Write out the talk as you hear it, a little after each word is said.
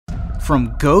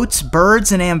From goats,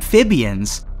 birds, and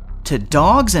amphibians to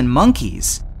dogs and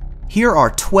monkeys, here are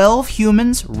 12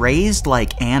 humans raised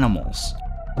like animals.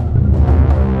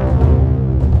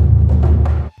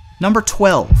 Number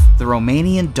 12, the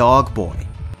Romanian Dog Boy.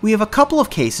 We have a couple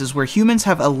of cases where humans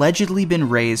have allegedly been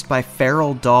raised by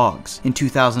feral dogs. In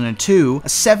 2002, a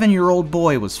 7-year-old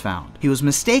boy was found. He was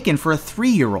mistaken for a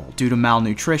 3-year-old due to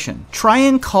malnutrition.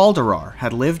 Traian Caldarar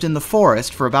had lived in the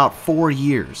forest for about 4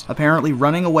 years, apparently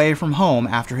running away from home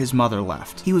after his mother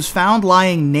left. He was found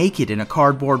lying naked in a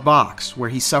cardboard box where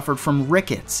he suffered from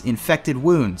rickets, infected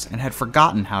wounds, and had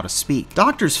forgotten how to speak.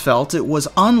 Doctors felt it was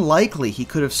unlikely he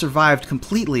could have survived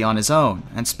completely on his own,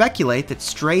 and speculate that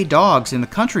stray dogs in the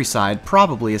countryside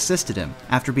probably assisted him.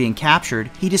 After being captured,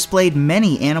 he displayed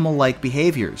many animal-like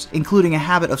behaviors, including a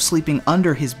habit of sleeping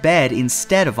under his bed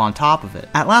instead of on top of it.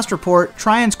 At last report,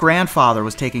 Traian's grandfather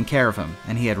was taking care of him,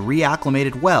 and he had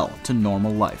re-acclimated well to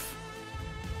normal life.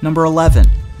 Number 11,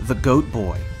 the Goat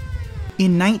Boy.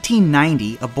 In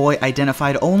 1990, a boy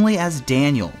identified only as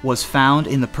Daniel was found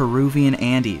in the Peruvian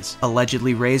Andes.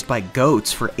 Allegedly raised by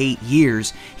goats for 8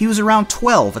 years, he was around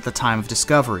 12 at the time of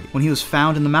discovery. When he was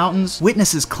found in the mountains,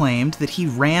 witnesses claimed that he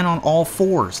ran on all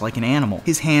fours like an animal.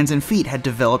 His hands and feet had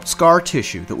developed scar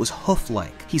tissue that was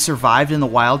hoof-like. He survived in the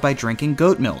wild by drinking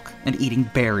goat milk and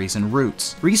eating berries and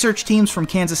roots. Research teams from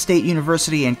Kansas State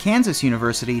University and Kansas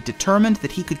University determined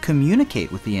that he could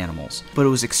communicate with the animals, but it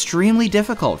was extremely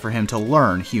difficult for him to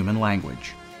learn human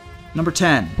language. Number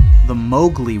 10, the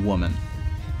Mowgli Woman.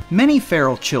 Many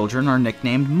feral children are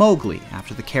nicknamed Mowgli,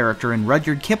 after the character in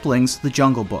Rudyard Kipling's The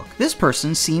Jungle Book. This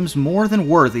person seems more than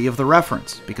worthy of the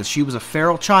reference, because she was a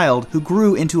feral child who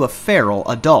grew into a feral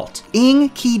adult. Ing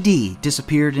Ki Di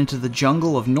disappeared into the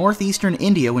jungle of northeastern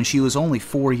India when she was only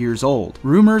 4 years old.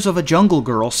 Rumors of a jungle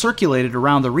girl circulated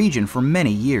around the region for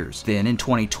many years. Then, in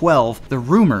 2012, the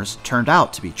rumors turned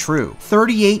out to be true.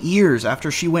 38 years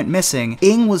after she went missing,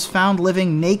 Ing was found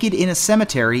living naked in a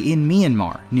cemetery in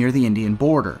Myanmar, near the Indian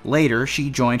border. Later,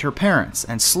 she joined her parents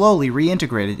and slowly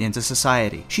reintegrated into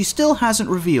society. She still hasn't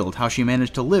revealed how she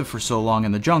managed to live for so long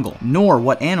in the jungle, nor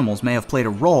what animals may have played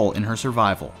a role in her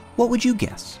survival. What would you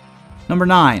guess? Number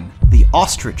 9, the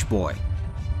Ostrich Boy.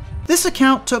 This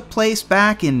account took place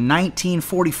back in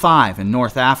 1945 in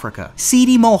North Africa.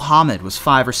 Sidi Mohammed was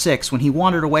 5 or 6 when he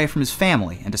wandered away from his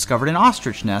family and discovered an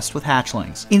ostrich nest with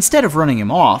hatchlings. Instead of running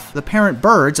him off, the parent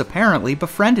birds apparently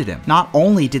befriended him. Not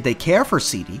only did they care for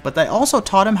Sidi, but they also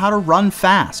taught him how to run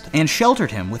fast and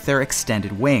sheltered him with their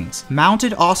extended wings.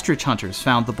 Mounted ostrich hunters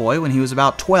found the boy when he was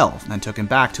about 12 and took him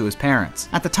back to his parents.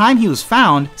 At the time he was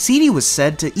found, Sidi was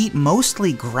said to eat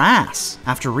mostly grass.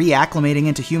 After reacclimating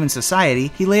into human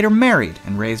society, he later married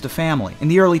and raised a family. In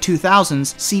the early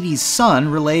 2000s, Sidi's son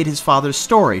relayed his father's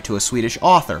story to a Swedish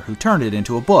author who turned it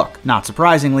into a book. Not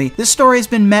surprisingly, this story has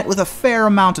been met with a fair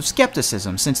amount of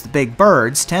skepticism since the big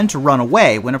birds tend to run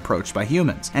away when approached by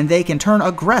humans, and they can turn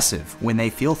aggressive when they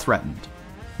feel threatened.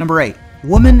 Number 8,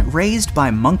 woman raised by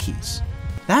monkeys.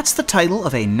 That's the title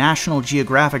of a National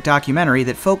Geographic documentary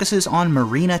that focuses on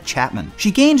Marina Chapman.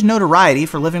 She gained notoriety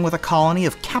for living with a colony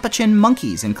of capuchin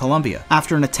monkeys in Colombia.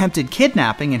 After an attempted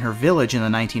kidnapping in her village in the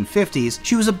 1950s,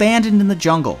 she was abandoned in the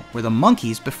jungle, where the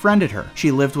monkeys befriended her.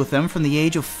 She lived with them from the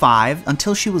age of 5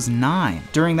 until she was 9.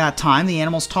 During that time, the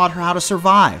animals taught her how to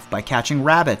survive by catching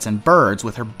rabbits and birds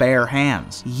with her bare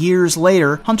hands. Years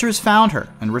later, hunters found her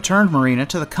and returned Marina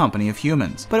to the company of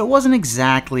humans. But it wasn't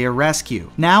exactly a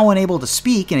rescue. Now unable to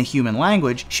speak in a human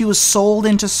language, she was sold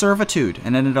into servitude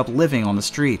and ended up living on the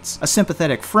streets. A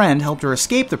sympathetic friend helped her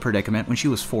escape the predicament when she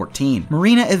was 14.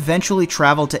 Marina eventually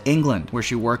traveled to England, where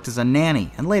she worked as a nanny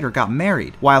and later got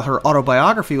married. While her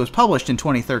autobiography was published in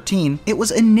 2013, it was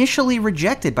initially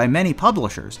rejected by many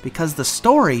publishers because the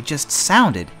story just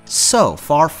sounded so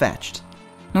far-fetched.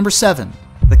 Number 7.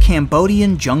 The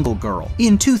Cambodian Jungle Girl.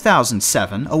 In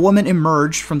 2007, a woman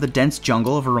emerged from the dense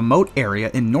jungle of a remote area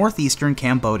in northeastern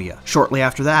Cambodia. Shortly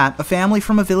after that, a family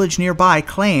from a village nearby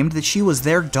claimed that she was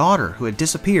their daughter who had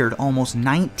disappeared almost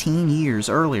 19 years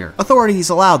earlier. Authorities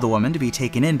allowed the woman to be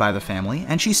taken in by the family,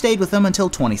 and she stayed with them until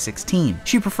 2016.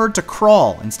 She preferred to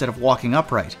crawl instead of walking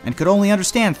upright, and could only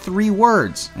understand 3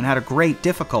 words, and had a great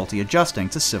difficulty adjusting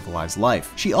to civilized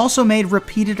life. She also made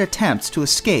repeated attempts to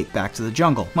escape back to the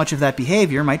jungle. Much of that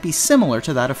behavior might be similar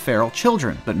to that of feral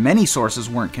children, but many sources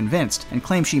weren't convinced and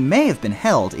claim she may have been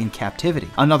held in captivity.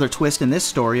 Another twist in this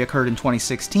story occurred in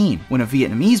 2016, when a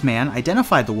Vietnamese man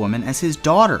identified the woman as his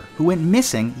daughter, who went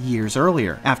missing years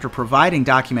earlier. After providing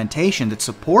documentation that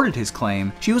supported his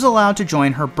claim, she was allowed to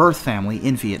join her birth family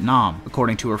in Vietnam.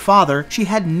 According to her father, she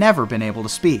had never been able to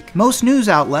speak. Most news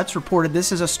outlets reported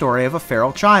this as a story of a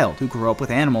feral child who grew up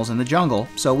with animals in the jungle,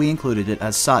 so we included it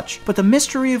as such. But the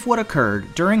mystery of what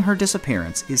occurred during her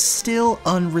disappearance is still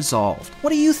unresolved.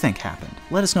 What do you think happened?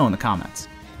 Let us know in the comments.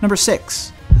 Number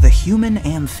 6. The human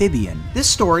amphibian. This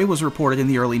story was reported in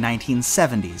the early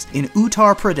 1970s in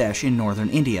Uttar Pradesh in northern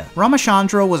India.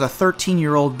 Ramachandra was a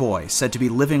 13-year-old boy said to be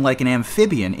living like an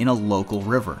amphibian in a local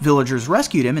river. Villagers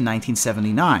rescued him in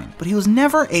 1979, but he was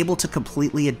never able to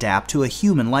completely adapt to a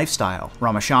human lifestyle.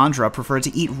 Ramachandra preferred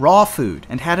to eat raw food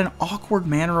and had an awkward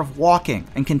manner of walking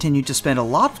and continued to spend a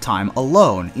lot of time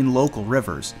alone in local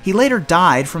rivers. He later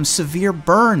died from severe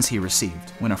burns he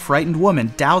received when a frightened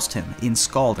woman doused him in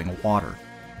scalding water.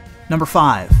 Number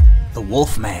 5. The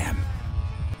Wolfman.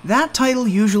 That title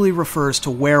usually refers to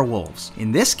werewolves.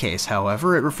 In this case,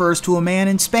 however, it refers to a man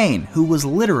in Spain who was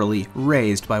literally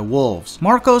raised by wolves.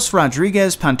 Marcos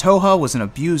Rodriguez Pantoja was an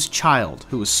abused child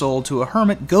who was sold to a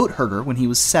hermit goat herder when he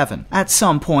was 7. At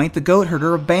some point, the goat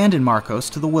herder abandoned Marcos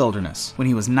to the wilderness. When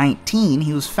he was 19,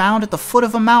 he was found at the foot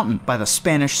of a mountain by the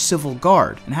Spanish Civil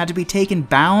Guard and had to be taken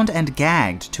bound and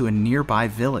gagged to a nearby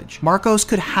village. Marcos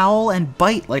could howl and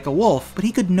bite like a wolf, but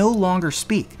he could no longer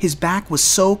speak. His back was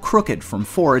so crooked from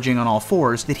foraging on all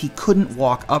fours that he couldn't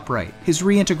walk upright. His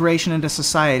reintegration into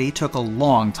society took a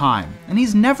long time, and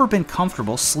he's never been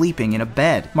comfortable sleeping in a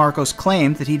bed. Marcos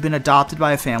claimed that he'd been adopted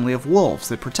by a family of wolves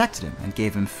that protected him and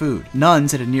gave him food.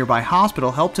 Nuns at a nearby hospital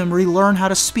helped him relearn how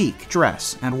to speak,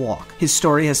 dress, and walk. His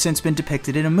story has since been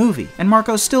depicted in a movie, and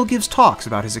Marcos still gives talks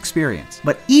about his experience.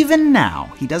 But even now,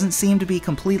 he doesn't seem to be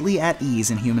completely at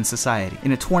ease in human society.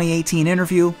 In a 2018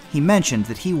 interview, he mentioned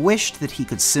that he wished that he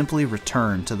could simply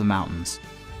return to the mountains.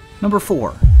 Number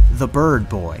 4. The Bird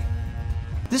Boy.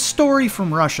 This story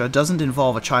from Russia doesn't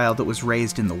involve a child that was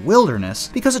raised in the wilderness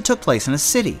because it took place in a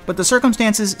city, but the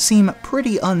circumstances seem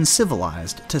pretty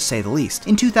uncivilized, to say the least.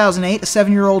 In 2008, a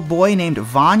 7-year-old boy named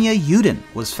Vanya Yudin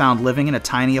was found living in a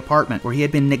tiny apartment where he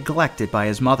had been neglected by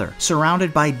his mother.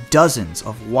 Surrounded by dozens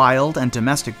of wild and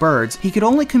domestic birds, he could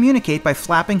only communicate by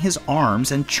flapping his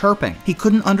arms and chirping. He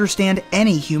couldn't understand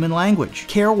any human language.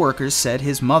 Care workers said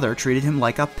his mother treated him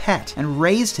like a pet and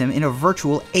raised him in a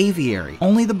virtual aviary.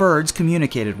 Only the birds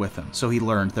communicated with him, so he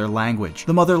learned their language.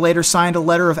 The mother later signed a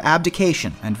letter of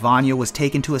abdication, and Vanya was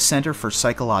taken to a center for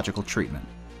psychological treatment.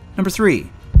 Number 3.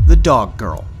 The Dog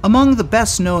Girl. Among the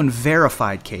best-known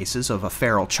verified cases of a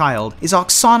feral child is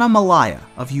Oksana Malaya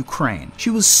of Ukraine. She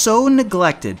was so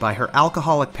neglected by her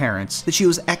alcoholic parents that she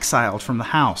was exiled from the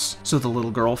house, so the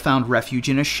little girl found refuge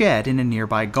in a shed in a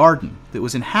nearby garden that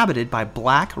was inhabited by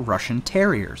black Russian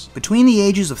terriers. Between the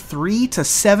ages of 3 to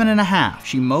 7.5,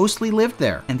 she mostly lived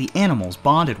there, and the animals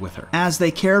bonded with her. As they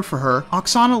cared for her,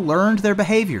 Oksana learned their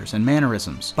behaviors and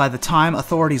mannerisms. By the time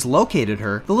authorities located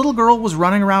her, the little girl was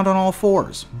running around on all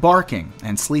fours, barking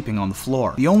and sleeping on the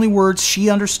floor. The only words she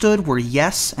understood were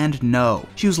yes and no.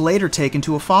 She was later taken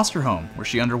to a foster home, where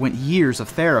she underwent years of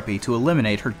therapy to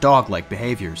eliminate her dog-like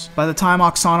behaviors. By the time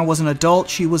Oksana was an adult,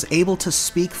 she was able to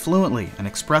speak fluently and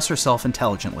express herself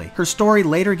intelligently. Her story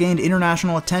later gained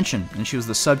international attention, and she was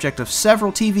the subject of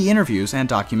several TV interviews and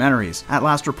documentaries. At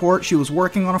last report, she was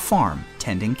working on a farm,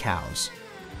 tending cows.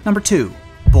 Number 2.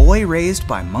 Boy raised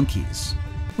by monkeys.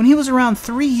 When he was around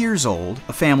 3 years old,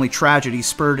 a family tragedy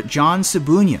spurred John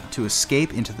Sibunya to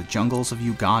escape into the jungles of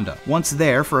Uganda. Once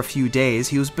there for a few days,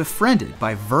 he was befriended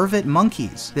by vervet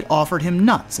monkeys that offered him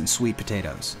nuts and sweet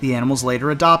potatoes. The animals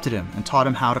later adopted him and taught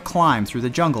him how to climb through the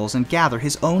jungles and gather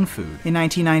his own food. In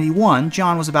 1991,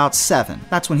 John was about 7.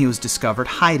 That's when he was discovered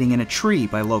hiding in a tree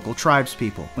by local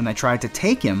tribespeople. When they tried to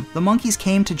take him, the monkeys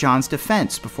came to John's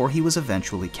defense before he was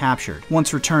eventually captured.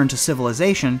 Once returned to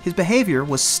civilization, his behavior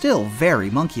was still very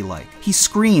monkey-like. He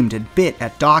screamed and bit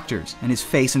at doctors, and his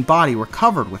face and body were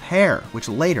covered with hair, which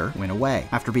later went away.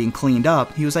 After being cleaned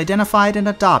up, he was identified and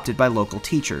adopted by local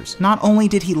teachers. Not only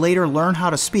did he later learn how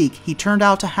to speak, he turned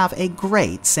out to have a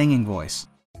great singing voice.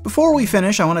 Before we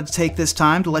finish, I wanted to take this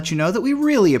time to let you know that we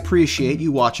really appreciate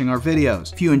you watching our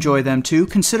videos. If you enjoy them too,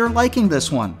 consider liking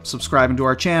this one, subscribing to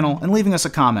our channel, and leaving us a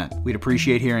comment. We'd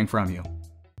appreciate hearing from you.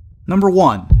 Number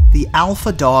 1. The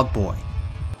Alpha Dog Boy.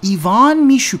 Ivan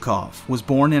Mishukov was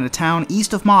born in a town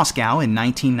east of Moscow in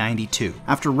 1992.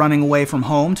 After running away from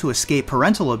home to escape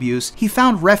parental abuse, he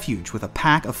found refuge with a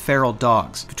pack of feral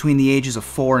dogs. Between the ages of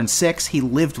 4 and 6, he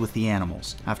lived with the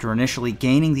animals. After initially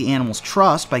gaining the animals'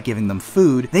 trust by giving them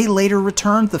food, they later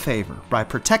returned the favor by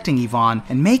protecting Ivan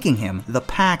and making him the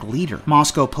pack leader.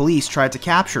 Moscow police tried to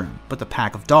capture him, but the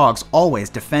pack of dogs always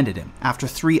defended him. After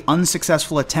 3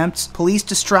 unsuccessful attempts, police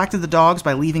distracted the dogs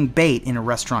by leaving bait in a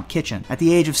restaurant kitchen. At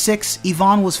the age of 6,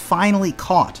 Ivan was finally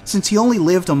caught. Since he only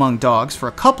lived among dogs for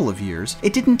a couple of years,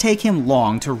 it didn't take him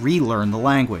long to relearn the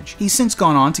language. He's since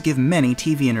gone on to give many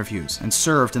TV interviews and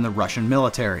served in the Russian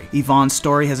military. Ivan's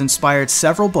story has inspired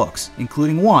several books,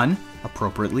 including one,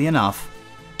 appropriately enough,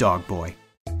 Dog Boy.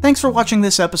 Thanks for watching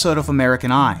this episode of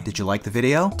American Eye. Did you like the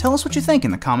video? Tell us what you think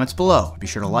in the comments below. Be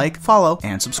sure to like, follow,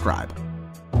 and subscribe.